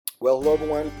Well, hello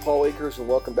everyone, Paul Akers, and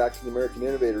welcome back to the American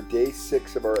Innovator, day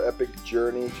 6 of our epic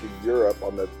journey to Europe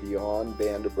on the Beyond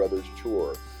Band of Brothers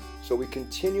tour. So we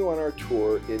continue on our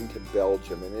tour into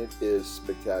Belgium, and it is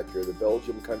spectacular. The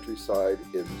Belgium countryside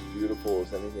is as beautiful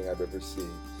as anything I've ever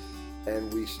seen.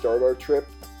 And we start our trip,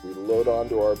 we load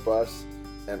onto our bus,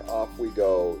 and off we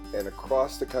go. And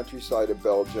across the countryside of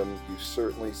Belgium, you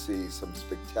certainly see some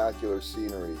spectacular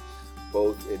scenery,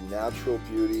 both in natural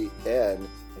beauty and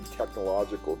in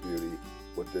technological beauty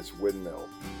with this windmill.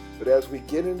 But as we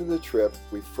get into the trip,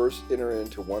 we first enter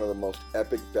into one of the most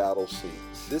epic battle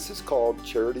scenes. This is called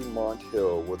Charity Mont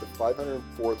Hill, where the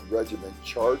 504th Regiment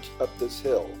charged up this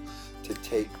hill to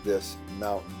take this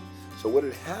mountain. So what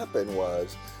had happened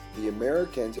was the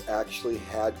Americans actually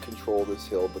had control of this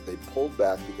hill, but they pulled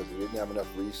back because they didn't have enough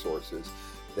resources.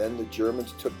 Then the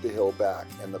Germans took the hill back,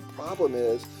 and the problem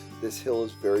is this hill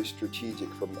is very strategic.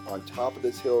 From on top of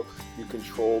this hill, you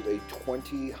controlled a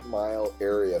 20-mile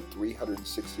area,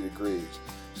 360 degrees.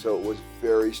 So it was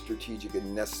very strategic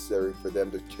and necessary for them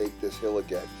to take this hill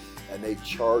again. And they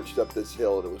charged up this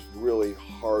hill, and it was really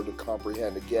hard to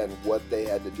comprehend, again, what they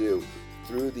had to do.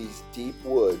 Through these deep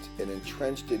woods and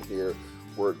entrenched in here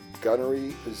were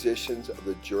gunnery positions of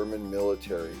the German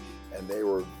military, and they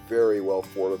were very well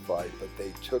fortified, but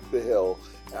they took the hill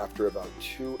after about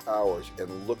 2 hours.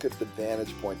 And look at the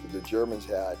vantage point that the Germans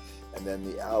had, and then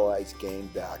the Allies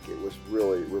gained back. It was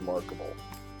really remarkable.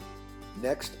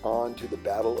 Next, on to the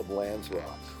Battle of Lanzerath.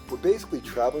 We're basically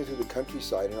traveling through the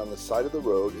countryside, and on the side of the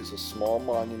road is a small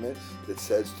monument that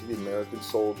says to the American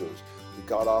soldiers. We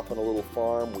got off on a little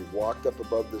farm, we walked up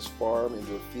above this farm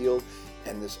into a field,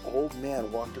 and this old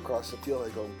man walked across the field.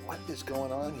 I go, what is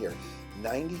going on here?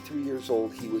 93 years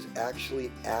old, he was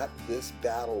actually at this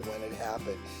battle when it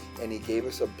happened, and he gave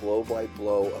us a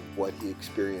blow-by-blow of what he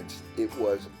experienced. It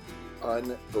was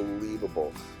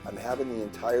unbelievable. I'm having the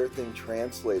entire thing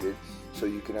translated so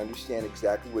you can understand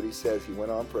exactly what he says. He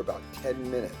went on for about 10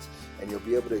 minutes, and you'll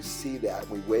be able to see that.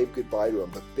 We waved goodbye to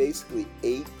him, but basically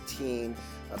 18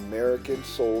 American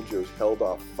soldiers held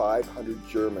off 500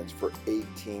 Germans for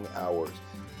 18 hours.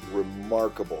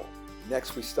 Remarkable.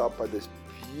 Next, we stopped by this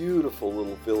beautiful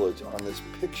little village on this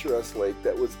picturesque lake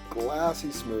that was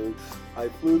glassy smooth. I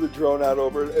flew the drone out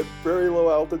over it at very low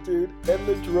altitude, and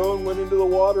the drone went into the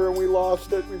water and we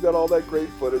lost it. We've got all that great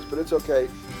footage, but it's okay.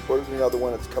 There's another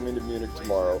one that's coming to Munich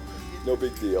tomorrow. No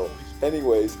big deal.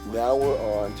 Anyways, now we're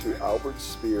on to Albert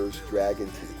Speer's Dragon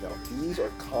Teeth. Now, these are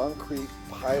concrete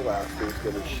pilasters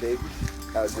that are shaped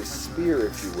as a spear,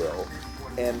 if you will,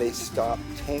 and they stop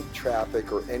tank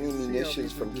traffic or any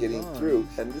munitions from getting through.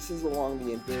 And this is along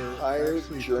the entire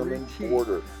German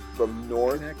border from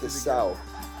north to south.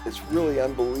 It's really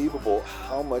unbelievable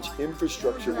how much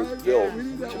infrastructure was built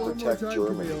to protect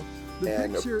Germany.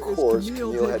 And of course,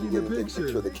 Camille had to get a big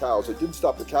picture of the cows. It didn't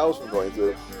stop the cows from going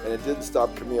through, and it didn't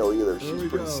stop Camille either. She's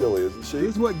pretty silly, isn't she?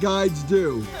 This is what guides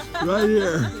do, right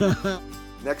here.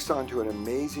 Next, on to an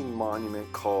amazing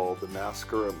monument called the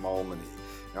Massacre at Malmedy.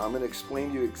 Now, I'm going to explain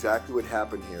to you exactly what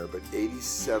happened here, but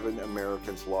 87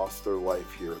 Americans lost their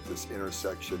life here at this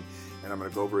intersection, and I'm going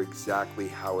to go over exactly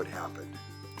how it happened.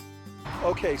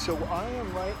 Okay, so I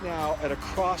am right now at a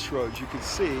crossroads, you can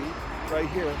see right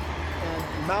here, and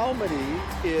Malmedy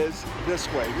is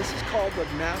this way. This is called the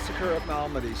Massacre at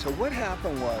Malmedy. So what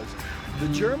happened was the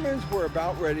Germans were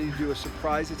about ready to do a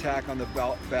surprise attack on the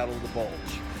Battle of the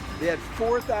Bulge. They had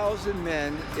 4,000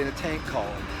 men in a tank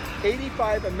column.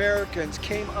 85 Americans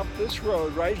came up this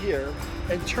road right here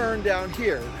and turned down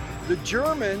here. The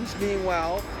Germans,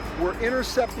 meanwhile, were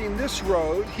intercepting this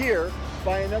road here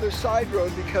by another side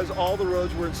road because all the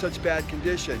roads were in such bad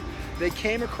condition. They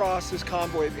came across this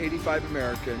convoy of 85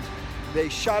 Americans. They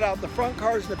shot out the front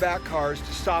cars and the back cars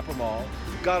to stop them all,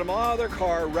 got them all out of their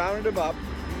car, rounded them up,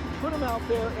 put them out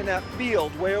there in that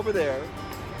field way over there,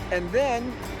 and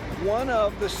then one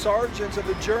of the sergeants of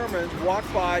the Germans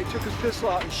walked by, took his pistol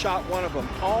out and shot one of them.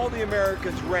 All the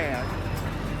Americans ran.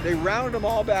 They rounded them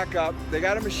all back up, they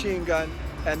got a machine gun,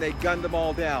 and they gunned them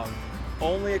all down.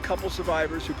 Only a couple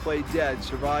survivors who played dead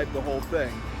survived the whole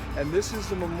thing. And this is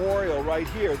the memorial right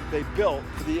here that they built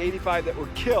for the 85 that were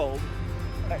killed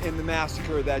in the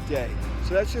massacre that day.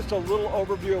 So that's just a little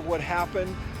overview of what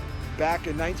happened back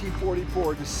in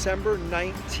 1944, December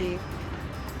 19th,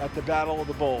 at the Battle of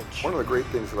the Bulge. One of the great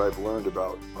things that I've learned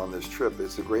about on this trip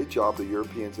is the great job the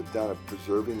Europeans have done of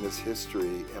preserving this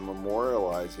history and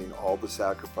memorializing all the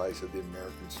sacrifice of the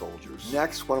American soldiers.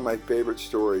 Next, one of my favorite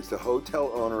stories, the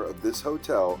hotel owner of this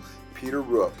hotel, Peter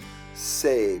Rook,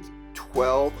 saved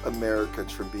 12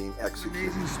 Americans from being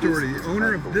executed. Amazing story. The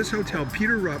owner of this hotel,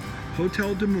 Peter Rupp,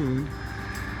 Hotel du Monde,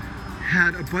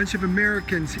 had a bunch of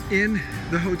Americans in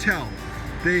the hotel.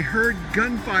 They heard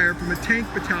gunfire from a tank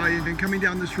battalion coming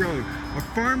down this road. A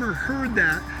farmer heard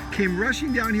that, came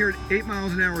rushing down here at 8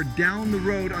 miles an hour down the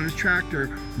road on his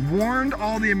tractor, warned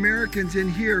all the Americans in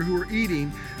here who were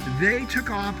eating. They took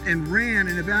off and ran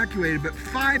and evacuated, but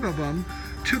 5 of them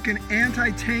took an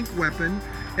anti-tank weapon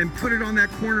and put it on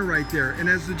that corner right there. And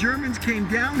as the Germans came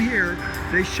down here,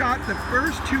 they shot the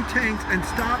first 2 tanks and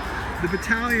stopped the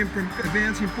battalion from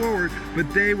advancing forward,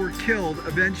 but they were killed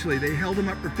eventually. They held them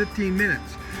up for 15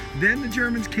 minutes. Then the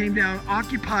Germans came down,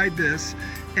 occupied this,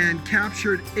 and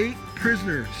captured 8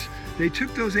 prisoners. They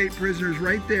took those 8 prisoners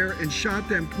right there and shot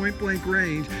them point blank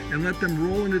range and let them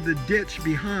roll into the ditch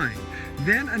behind.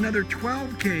 Then another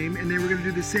 12 came and they were going to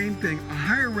do the same thing. A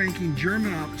higher ranking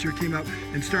German officer came up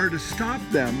and started to stop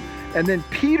them. And then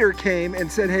Peter came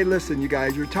and said, hey, listen, you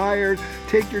guys, you're tired.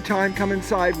 Take your time, come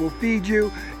inside, we'll feed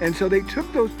you. And so they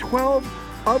took those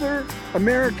 12 other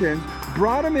Americans,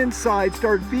 brought them inside,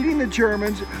 started feeding the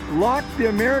Germans, locked the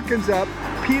Americans up.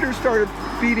 Peter started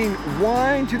feeding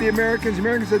wine to the Americans. The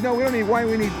Americans said, no, we don't need wine,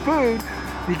 we need food.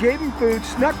 He gave them food,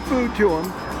 snuck food to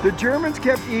them. The Germans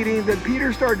kept eating, then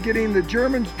Peter started getting the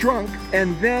Germans drunk,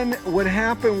 and then what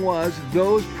happened was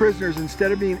those prisoners,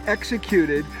 instead of being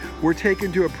executed, were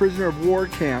taken to a prisoner of war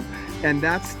camp, and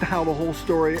that's how the whole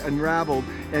story unraveled.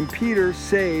 And Peter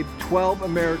saved 12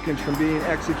 Americans from being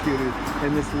executed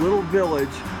in this little village,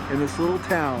 in this little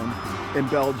town in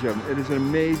Belgium. It is an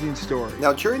amazing story.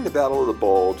 Now, during the Battle of the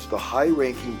Bulge, the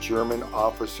high-ranking German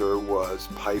officer was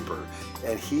Piper,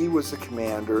 and he was the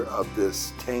commander of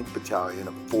this tank battalion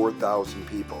of 4,000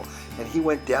 people. And he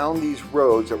went down these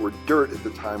roads that were dirt at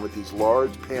the time with these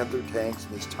large Panther tanks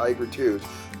and these Tiger IIs,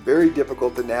 very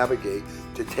difficult to navigate,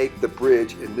 to take the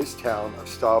bridge in this town of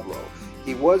Stavelot.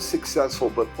 He was successful,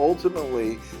 but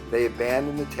ultimately they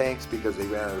abandoned the tanks because they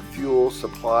ran out of fuel,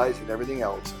 supplies, and everything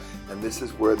else. And this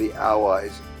is where the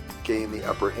Allies gained the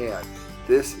upper hand.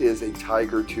 This is a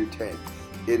Tiger II tank.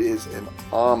 It is an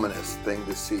ominous thing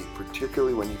to see,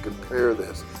 particularly when you compare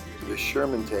this to the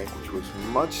Sherman tank, which was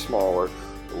much smaller,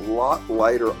 a lot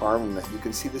lighter armament. You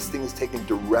can see this thing is taking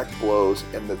direct blows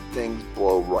and the things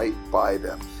blow right by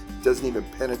them. It doesn't even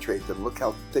penetrate them. Look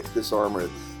how thick this armor is.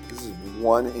 This is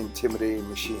one intimidating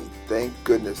machine. Thank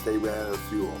goodness they ran out of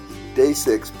fuel. Day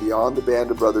 6, Beyond the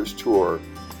Band of Brothers tour,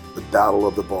 the Battle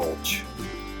of the Bulge.